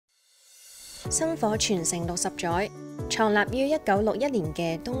薪火傳承60載，創立於1961年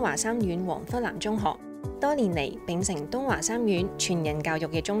嘅東華三院黃笏南中學，多年嚟秉承東華三院全人教育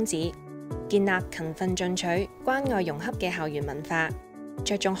嘅宗旨，建立勤奮進取、關愛融洽嘅校園文化，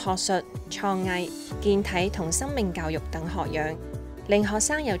着重學術、創藝、健體同生命教育等學養，令學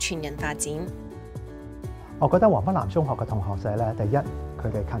生有全人發展。我覺得黃笏南中學嘅同學仔咧，第一佢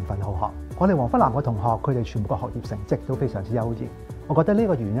哋勤奮好學。我哋黃笏南嘅同學，佢哋全部嘅學業成績都非常之優異。我覺得呢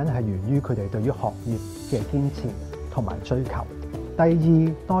個原因係源於佢哋對於學業嘅堅持同埋追求。第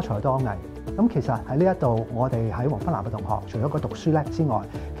二，多才多藝。咁其實喺呢一度，我哋喺黃笏南嘅同學，除咗個讀書叻之外，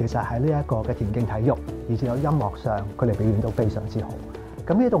其實喺呢一個嘅田徑體育，以至有音樂上，佢哋表現都非常之好。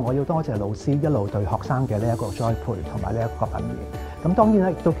咁呢度我要多謝老師一路對學生嘅呢一個栽培同埋呢一個訓練。咁當然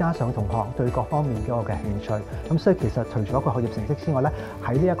咧，亦都加上同學對各方面嘅一個嘅興趣。咁所以其實除咗個學業成績之外咧，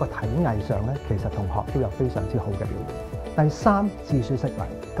喺呢一個體藝上咧，其實同學都有非常之好嘅表現。第三，知書識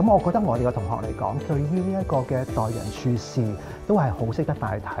禮。咁我覺得我哋嘅同學嚟講，對於呢一個嘅待人處事都係好識得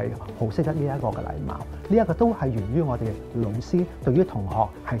大體，好識得呢一個嘅禮貌。呢一個都係源於我哋老師對於同學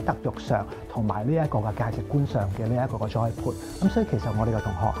係德育上同埋呢一個嘅價值觀上嘅呢一個嘅栽培。咁所以其實我哋嘅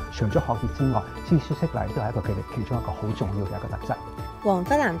同學除咗學業之外，知書識禮都係一個佢哋其中一個好重要嘅一個特質。黃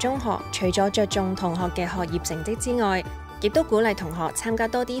笏南中學除咗着重同學嘅學業成績之外，亦都鼓勵同學參加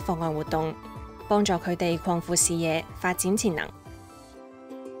多啲課外活動，幫助佢哋擴闊視野、發展潛能。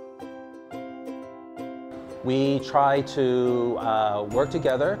We try to work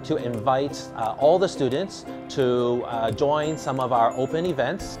together to invite all the students to join some of our open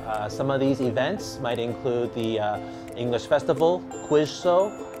events. Some of these events might include the English Festival, Quiz Show,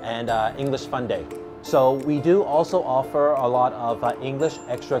 and English Fun Day. So we do also offer a lot of English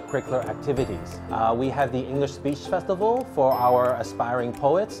extracurricular activities. We have the English Speech Festival for our aspiring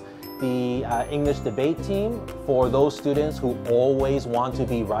poets, the English debate team for those students who always want to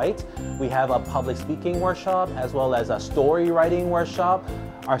be right. We have a public speaking workshop as well as a story writing workshop.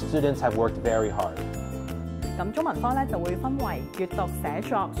 Our students have worked very hard. 咁中文科咧就會分為閱讀、寫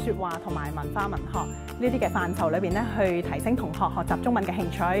作、説話同埋文化文學呢啲嘅範疇裏邊咧，去提升同學學習中文嘅興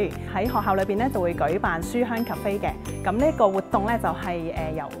趣。喺學校裏邊咧就會舉辦書香咖啡嘅。咁呢一個活動咧就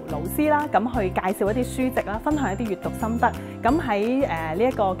係由老師啦咁去介紹一啲書籍啦，分享一啲閱讀心得。咁喺呢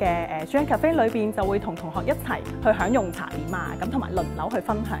一個嘅書香咖啡裏邊就會同同學一齊去享用茶點啊，咁同埋輪流去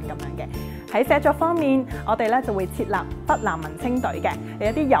分享咁樣嘅。喺寫作方面，我哋咧就會設立笏南文青隊嘅，有一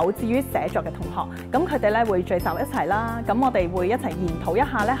啲有志於寫作嘅同學，咁佢哋咧會聚集一齊啦，咁我哋會一齊研討一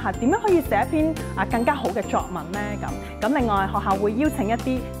下咧點樣可以寫一篇更加好嘅作文咧咁。另外學校會邀請一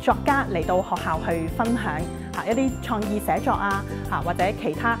啲作家嚟到學校去分享一啲創意寫作啊或者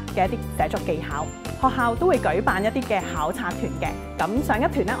其他嘅一啲寫作技巧。學校都會舉辦一啲嘅考察團嘅，咁上一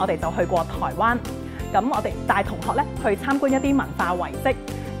團咧我哋就去過台灣，咁我哋帶同學咧去參觀一啲文化遺跡。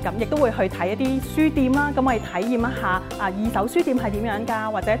咁亦都會去睇一啲書店啦，咁我哋體驗一下二手書店係點樣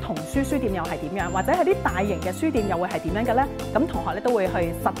㗎，或者童書書店又係點樣，或者係啲大型嘅書店又會係點樣嘅咧？咁同學咧都會去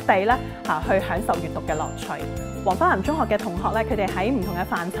實地咧去享受閱讀嘅樂趣。黃笏南中學嘅同學咧，佢哋喺唔同嘅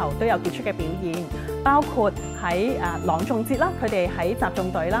範疇都有傑出嘅表現，包括喺朗誦節啦，佢哋喺集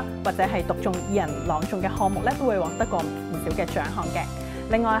誦隊啦，或者係讀誦2人朗誦嘅項目咧，都會獲得過唔少嘅獎項嘅。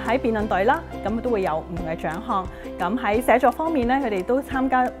另外喺辯論隊啦，咁都會有唔同嘅獎項。咁喺寫作方面咧，佢哋都參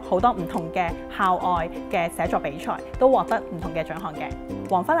加好多唔同嘅校外嘅寫作比賽，都獲得唔同嘅獎項嘅。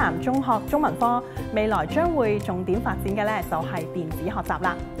黃笏南中學中文科未來將會重點發展嘅咧，就係電子學習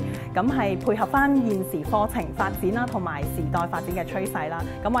啦。咁係配合翻現時課程發展啦，同埋時代發展嘅趨勢啦。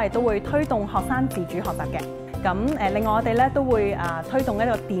咁我哋都會推動學生自主學習嘅。咁另外我哋咧都會推動一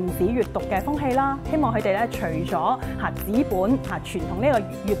個電子閱讀嘅風氣啦，希望佢哋咧除咗紙本傳統呢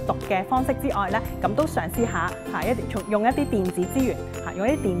個閱讀嘅方式之外咧，咁都嘗試下用一啲電子資源用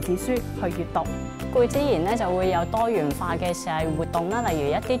一啲電子書去閱讀。固之然咧就會有多元化嘅社藝活動啦，例如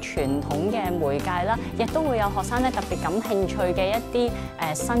一啲傳統嘅媒介啦，亦都會有學生咧特別感興趣嘅一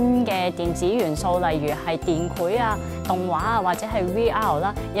啲新嘅電子元素，例如係電繪啊、動畫啊或者係 VR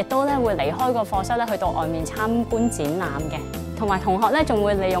啦，亦都咧會離開個課室咧去到外面參觀展覽嘅。同埋同學咧仲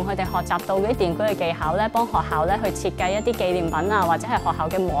會利用佢哋學習到嗰啲電繪嘅技巧咧，幫學校咧去設計一啲紀念品啊，或者係學校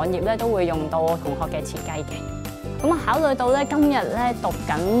嘅網頁咧都會用到同學嘅設計嘅。咁考慮到咧今日咧讀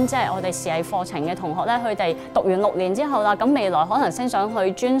緊即係我哋視藝課程嘅同學咧，佢哋讀完6年之後啦，咁未來可能升上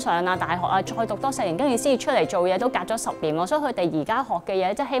去專上啊、大學啊，再讀多4年，跟住先至出嚟做嘢，都隔咗10年喎。所以佢哋而家學嘅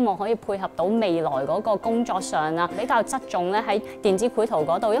嘢，即係希望可以配合到未來嗰個工作上啊，比較側重咧喺電子繪圖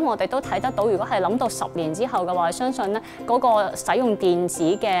嗰度，因為我哋都睇得到，如果係諗到10年之後嘅話，相信咧嗰個使用電子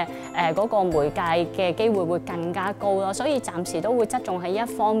嘅嗰個媒介嘅機會會更加高咯。所以暫時都會側重喺一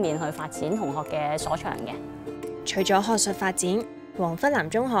方面去發展同學嘅所長嘅。除咗學術發展，黃笏南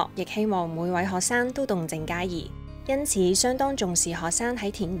中學亦希望每位學生都動靜皆宜，因此相當重視學生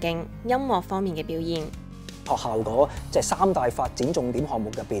喺田徑、音樂方面嘅表現。學校嗰即係3大發展重點項目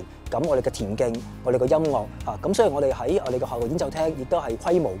入邊，咁我哋嘅田徑、我哋嘅音樂咁所以我哋喺我哋嘅校內演奏廳亦都係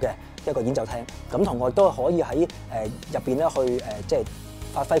規模嘅一個演奏廳，咁同學亦都可以喺入邊咧去即係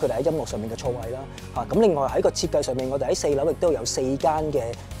發揮佢哋喺音樂上面嘅造詣啦。咁另外喺個設計上面，我哋喺4樓亦都有4間嘅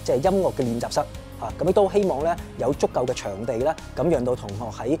即係音樂嘅練習室。咁亦都希望咧有足夠嘅場地咧，咁讓到同學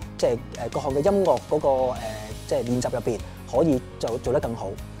喺即係各項嘅音樂嗰個即係練習入邊可以做得更好。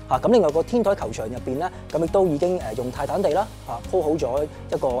咁另外個天台球場入邊咧，咁亦都已經用泰坦地啦，鋪好咗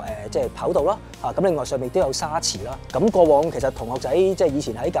一個即係跑道啦。咁另外上面都有沙池啦。咁過往其實同學仔即係以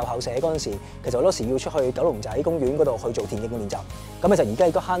前喺教校社嗰陣時，其實好多時要出去九龍仔公園嗰度去做田徑嘅練習。咁其實而家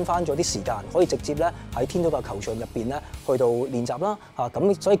亦都慳翻咗啲時間，可以直接咧喺天台個球場入邊咧去到練習啦。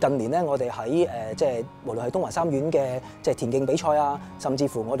咁所以近年咧，我哋喺即係無論係東華三院嘅即係田徑比賽啊，甚至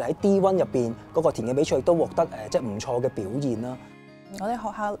乎我哋喺 D1 入邊嗰個田徑比賽亦都獲得即係唔錯嘅表現啦。我哋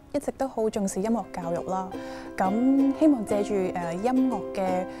學校一直都好重視音樂教育啦，咁希望借住音樂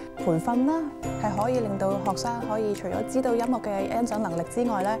嘅培訓啦，係可以令到學生可以除咗知道音樂嘅欣賞能力之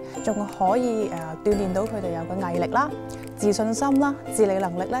外咧，仲可以鍛鍊到佢哋有個毅力啦、自信心啦、自理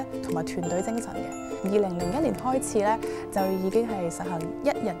能力咧，同埋團隊精神嘅。2001年開始咧，就已經係實行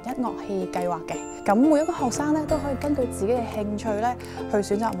1人1樂器計劃嘅。咁每一個學生咧都可以根據自己嘅興趣咧，去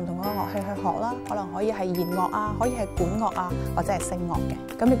選擇唔同嘅樂器去學啦。可能可以係弦樂啊，可以係管樂啊，或者係聲樂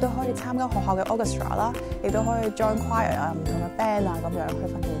嘅。咁亦都可以參加學校嘅 orchestra 啦，亦都可以 join choir 啊、唔同嘅 band 啊咁樣去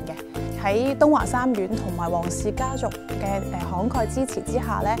訓練嘅。喺東華三院同埋黃氏家族嘅慷慨支持之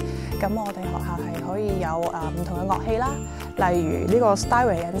下咧，咁我哋學校係可以有唔同嘅樂器啦，例如呢個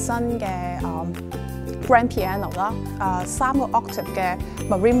style 引申嘅Grand Piano 啦，3個 octave 嘅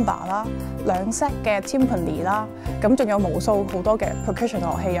Marimba 啦，2 set 嘅 Timpani 啦，咁仲有無數好多嘅 percussion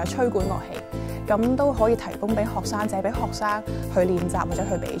樂器啊，吹管樂器，咁都可以提供俾學生，借俾學生去練習或者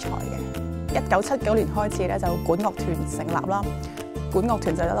去比賽嘅。1979年開始咧，就管樂團成立啦。管樂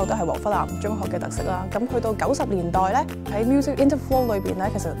團就一路都係黃笏南中學嘅特色啦。咁去到90年代咧，喺 Music Interval 裏邊咧，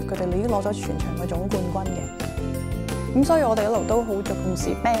其實佢哋已經攞咗全場嘅總冠軍嘅。咁所以我哋一路都好重視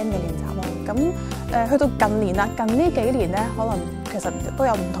band 嘅練習啦。咁去到近年啦，近呢幾年咧，可能其實都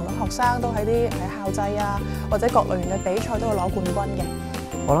有唔同嘅學生都喺校際啊，或者各類型嘅比賽都會攞冠軍嘅。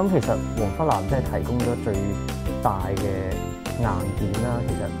我諗其實黃笏南真係提供咗最大嘅硬件啦。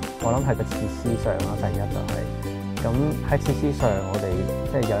其實我諗係個設施上啦，第一就係。咁喺設施上，我哋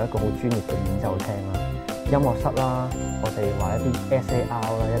即係有一個好專業嘅演奏廳啦、音樂室啦，我哋話一啲 SAR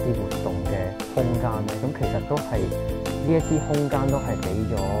啦、一啲活動嘅空間咧，咁其實都係呢一啲空間都係俾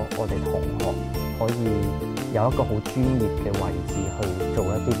咗我哋同學可以有一個好專業嘅位置去做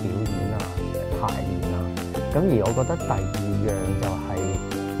一啲表演啊、排練啊。咁而我覺得第二樣就係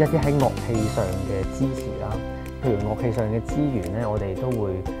一啲喺樂器上嘅支持啦，譬如樂器上嘅資源咧，我哋都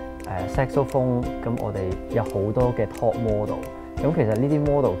會。saxophone 咁我哋有好多嘅 top model， 咁其實呢啲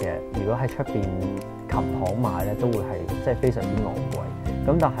model 嘅如果喺出邊琴行買咧，都會係即係非常之昂貴。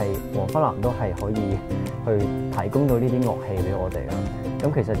咁但係黃笏南都係可以去提供到呢啲樂器俾我哋啦。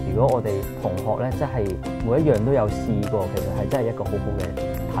咁其實如果我哋同學咧，即係每一樣都有試過，其實係真係一個好好嘅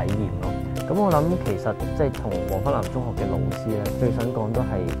體驗咯。咁我諗其實即係同黃笏南中學嘅老師咧，最想講都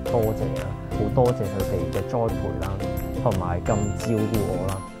係多謝啦，好多謝佢哋嘅栽培啦，同埋咁照顧我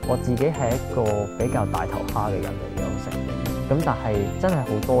啦。我自己係一個比較大頭蝦嘅人嚟嘅，我承認。咁但係真係好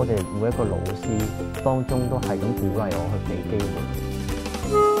多謝每一個老師，當中都係咁鼓勵我去俾機會。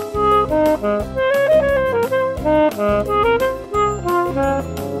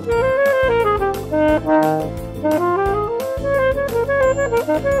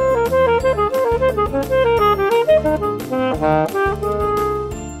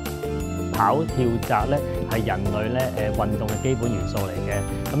跑跳擲咧係人類咧運動嘅基本元素嚟嘅，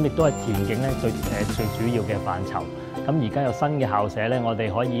咁亦都係田徑咧最主要嘅範疇。咁而家有新嘅校舍咧，我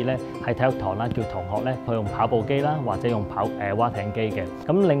哋可以咧喺體育堂啦，叫同學咧去用跑步機啦，或者用划艇機嘅。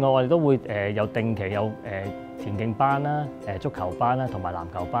咁另外我哋都會有定期有田徑班啦、足球班啦，同埋籃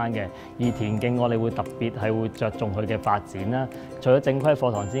球班嘅。而田徑我哋會特別係會着重佢嘅發展啦。除咗正規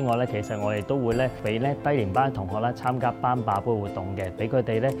課堂之外咧，其實我哋都會咧俾咧低年班嘅同學啦參加班霸杯活動嘅，俾佢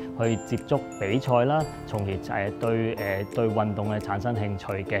哋咧去接觸比賽啦，從而對運動產生興趣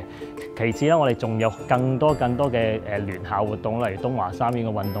嘅。其次咧，我哋仲有更多嘅聯校活動，例如東華三院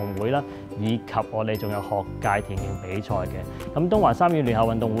嘅運動會啦，以及我哋仲有學界田徑比賽嘅。咁東華三院聯校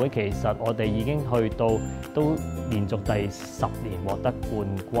運動會其實我哋已經去到都連續第10年獲得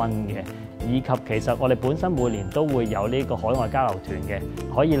冠軍嘅，以及其實我哋本身每年都會有呢個海外交流團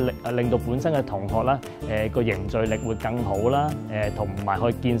嘅，可以令到本身嘅同學啦，個凝聚力會更好啦，同埋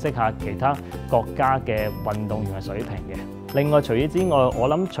去見識下其他國家嘅運動員嘅水平嘅。另外除此之外，我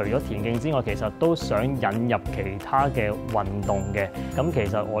諗除咗田徑之外，其實都想引入其他嘅運動嘅。咁其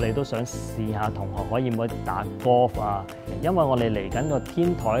實我哋都想試下同學可以唔可以打 golf 啊？因為我哋嚟緊個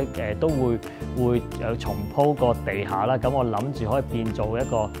天台都會有重鋪個地下啦。咁我諗住可以變做一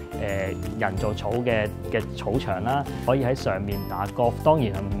個人造草嘅草場啦，可以喺上面打 golf。當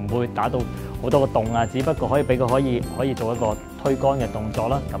然係唔會打到好多個洞啊，只不過可以俾佢可以做一個推桿嘅動作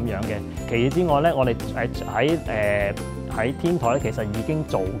啦，咁樣嘅。其次之外咧，我哋喺天台咧，其實已經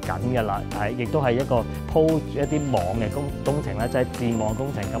做緊嘅啦，亦都係一個鋪一啲網嘅工程咧，即係戰網工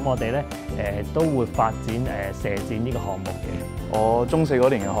程。咁我哋咧都會發展射箭呢個項目嘅。我中4嗰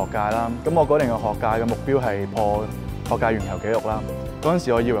年嘅學界啦，咁我嗰年嘅學界嘅目標係破學界鉛球紀錄啦。嗰陣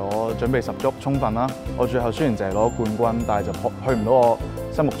時我以為我準備十足充分啦，我最後雖然就係攞冠軍，但係就去唔到我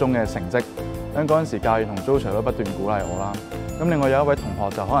心目中嘅成績。咁嗰陣時教練同 Joe 都不斷鼓勵我啦。咁另外有一位同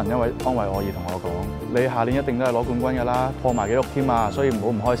學就可能因為安慰我而同我講：你下年一定都係攞冠軍㗎啦，破埋紀錄添啊，所以唔好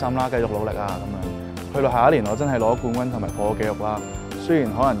唔開心啦，繼續努力啊咁樣。去到下一年我真係攞冠軍同埋破咗紀錄啦。雖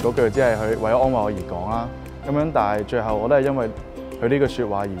然可能嗰句只係佢為咗安慰我而講啦，咁樣但係最後我都係因為佢呢句説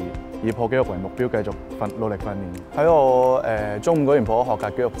話而以破紀錄為目標，繼續努力訓練。喺我中5嗰年破咗學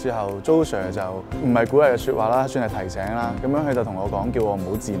界紀錄之後，Joe Sir 就唔係鼓勵嘅説話啦，算係提醒啦。咁樣佢就同我講，叫我唔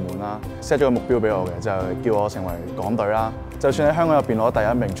好自滿啦 ，set 咗個目標俾我嘅，就係叫我成為港隊啦。就算喺香港入邊攞第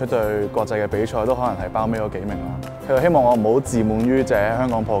1名出對國際嘅比賽，都可能係包尾嗰幾名啦。佢就希望我唔好自滿於就喺香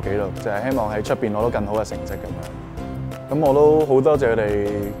港破紀錄，就係希望喺出邊攞到更好嘅成績咁樣。咁我都好多謝佢哋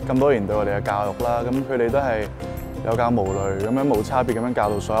咁多年對我哋嘅教育啦。咁佢哋都係有教無類，咁樣無差別咁樣教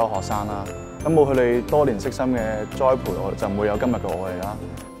導所有學生啦。咁冇佢哋多年悉心嘅栽培，我就唔會有今日嘅我哋啦。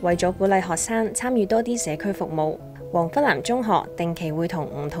為咗鼓勵學生參與多啲社區服務，黃笏南中學定期會同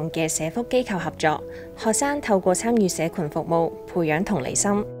唔同嘅社福機構合作，學生透過參與社群服務，培養同理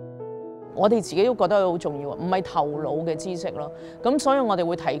心。我哋自己都覺得好重要，唔係頭腦嘅知識咯。咁所以我哋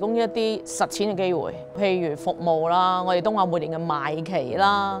會提供一啲實踐嘅機會，譬如服務啦，我哋東亞每年嘅賣旗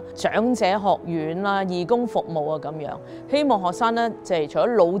啦、長者學院啦、義工服務啊咁樣。希望學生咧，就係除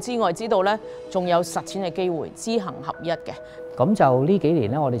咗腦之外，知道咧仲有實踐嘅機會，知行合一嘅。咁就呢幾年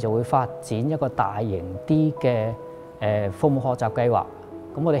咧，我哋就會發展一個大型啲嘅服務學習計劃。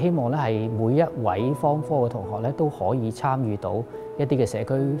咁我哋希望咧係每一位方科嘅同學咧都可以參與到一啲嘅社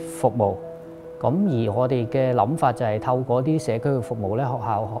區服務。咁而我哋嘅諗法就係透過啲社區嘅服務咧，學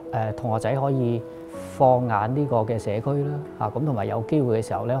校同學仔可以放眼呢個嘅社區啦，咁同埋有機會嘅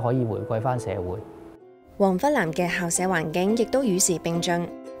時候咧，可以回歸返社會。黃笏南嘅校舍環境亦都與時並進，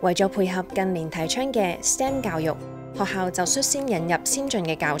為咗配合近年提倡嘅 STEM 教育，學校就率先引入先進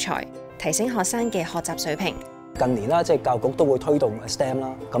嘅教材，提升學生嘅學習水平。近年啦，即係教育局都會推動 STEM 啦，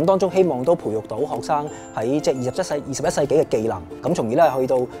咁當中希望都培育到學生喺即係21世紀嘅技能，咁從而咧去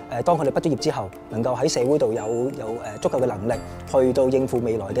到當佢哋畢咗業之後，能夠喺社會度有足夠嘅能力，去到應付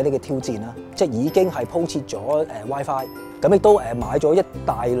未來嘅呢個挑戰啦。即係已經係鋪設咗WiFi，咁亦都買咗一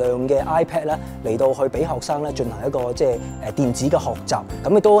大量嘅 iPad 咧嚟到去俾學生咧進行一個即係電子嘅學習，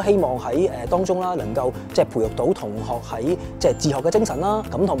咁亦都希望喺當中啦能夠即係培育到同學喺即係自學嘅精神啦，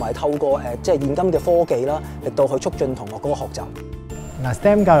咁同埋透過即係現今嘅科技啦，嚟到去促進同學嗰個學習。嗱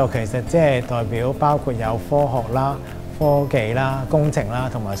 ，STEM 教育其實即係代表包括有科學啦、科技啦、工程啦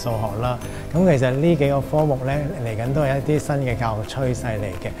同埋數學啦。咁其實呢幾個科目咧嚟緊都係一啲新嘅教育趨勢嚟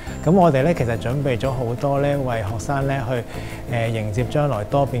嘅。咁我哋咧其實準備咗好多咧為學生咧去迎接將來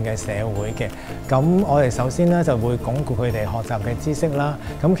多變嘅社會嘅。咁我哋首先咧就會鞏固佢哋學習嘅知識啦。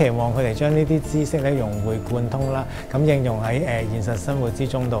咁期望佢哋將呢啲知識咧融會貫通啦，咁應用喺現實生活之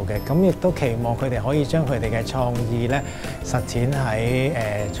中度嘅。咁亦都期望佢哋可以將佢哋嘅創意咧實踐喺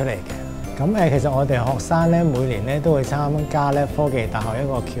出嚟嘅。咁其實我哋學生咧每年咧都會參加咧科技大學一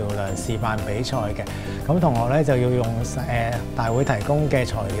個橋梁示範比賽嘅。咁同學咧就要用大會提供嘅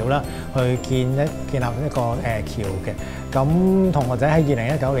材料啦，去建立一個橋嘅。咁同學仔喺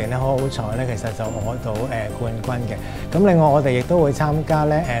2019年咧好彩咧，其實就攞到冠軍嘅。咁另外我哋亦都會參加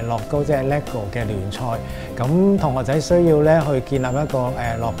咧樂高即係 LEGO 嘅聯賽。咁同學仔需要咧去建立一個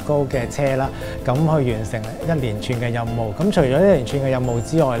樂高嘅車啦，咁去完成一連串嘅任務。咁除咗一連串嘅任務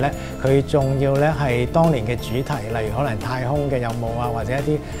之外咧，佢仲要咧係當年嘅主題，例如可能太空嘅任務啊，或者一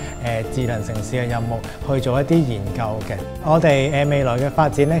啲智能城市嘅任務，去做一啲研究嘅。我哋未來嘅發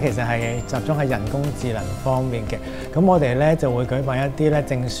展咧，其實係集中喺人工智能方面嘅。咁我哋咧就會舉辦一啲咧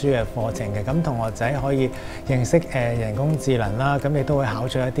證書嘅課程嘅，咁同學仔可以認識人工智能啦，咁亦都會考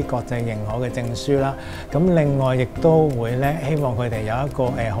取一啲國際認可嘅證書啦。咁另外亦都會咧希望佢哋有一個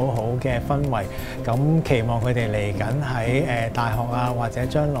好好嘅氛圍，咁期望佢哋嚟緊喺大學啊或者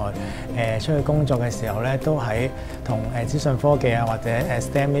將來出去工作嘅時候咧，都喺同資訊科技啊或者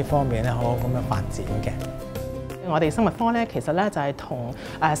STEM 呢方面咧好好咁樣發展嘅。我哋生物科咧，其實咧就係同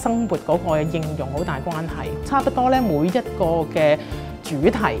生活嗰個應用好大關係，差不多咧每一個嘅主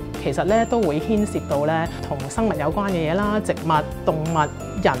題其實咧都會牽涉到咧同生物有關嘅嘢啦，植物、動物、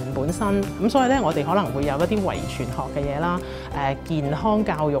人本身，咁所以咧我哋可能會有一啲遺傳學嘅嘢啦，健康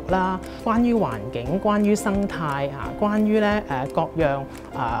教育啦，關於環境、關於生態啊，關於咧各樣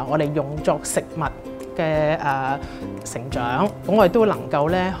我哋用作食物嘅成長，咁我哋都能夠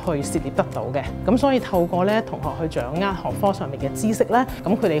咧去涉獵得到嘅。咁所以透過咧同學去掌握學科上面嘅知識咧，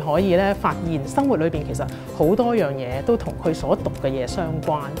咁佢哋可以咧發現生活裏邊其實好多樣嘢都同佢所讀嘅嘢相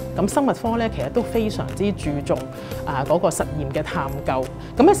關。咁生物科咧其實都非常之注重嗰個實驗嘅探究。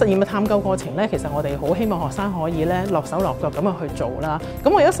咁喺實驗嘅探究過程咧，其實我哋好希望學生可以咧落手落腳咁樣去做啦。咁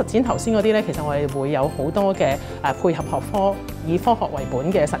為咗實踐頭先嗰啲咧，其實我哋會有好多嘅配合學科，以科學為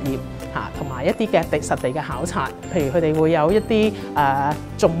本嘅實驗同埋一啲嘅實地嘅考察，譬如佢哋會有一啲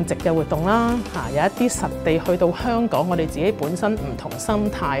種植嘅活動啦，有一啲實地去到香港，我哋自己本身唔同生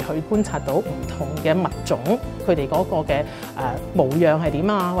態去觀察到唔同嘅物種，佢哋嗰個嘅模樣係點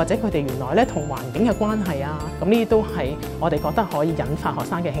啊，或者佢哋原來咧同環境嘅關係啊，咁呢啲都係我哋覺得可以引發學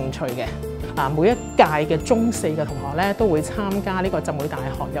生嘅興趣嘅。每一屆嘅中四嘅同學咧都會參加呢個浸會大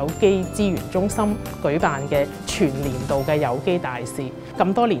學有機資源中心舉辦嘅全年度嘅有機大使。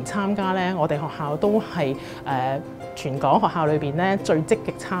咁多年參加咧，我哋學校都係全港學校裏邊咧最積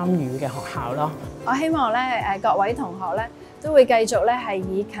極參與嘅學校咯。我希望咧各位同學咧都會繼續咧係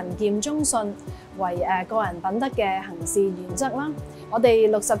以勤儉忠信為個人品德嘅行事原則啦。我哋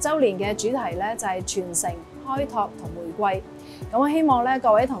60週年嘅主題咧就係傳承、開拓同回歸。咁我希望咧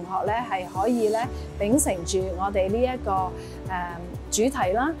各位同學咧係可以咧秉承住我哋呢一個主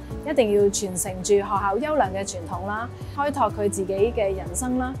題啦，一定要傳承住學校優良嘅傳統啦，開拓佢自己嘅人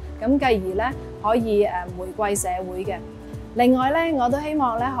生啦，咁繼而咧可以回歸社會嘅。另外咧，我都希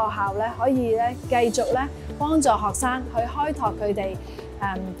望咧學校咧可以咧繼續咧幫助學生去開拓佢哋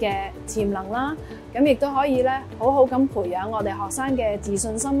嘅潛能啦，咁亦都可以咧好好咁培養我哋學生嘅自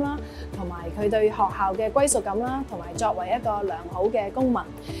信心啦，同埋佢對學校嘅歸屬感啦，同埋作為一個良好嘅公民，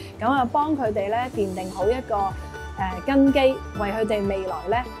咁幫佢哋咧奠定好一個根基，為佢哋未來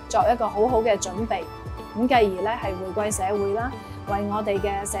咧作一個好好嘅準備，咁繼而咧係回歸社會啦，為我哋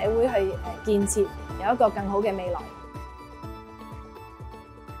嘅社會去建設有一個更好嘅未來。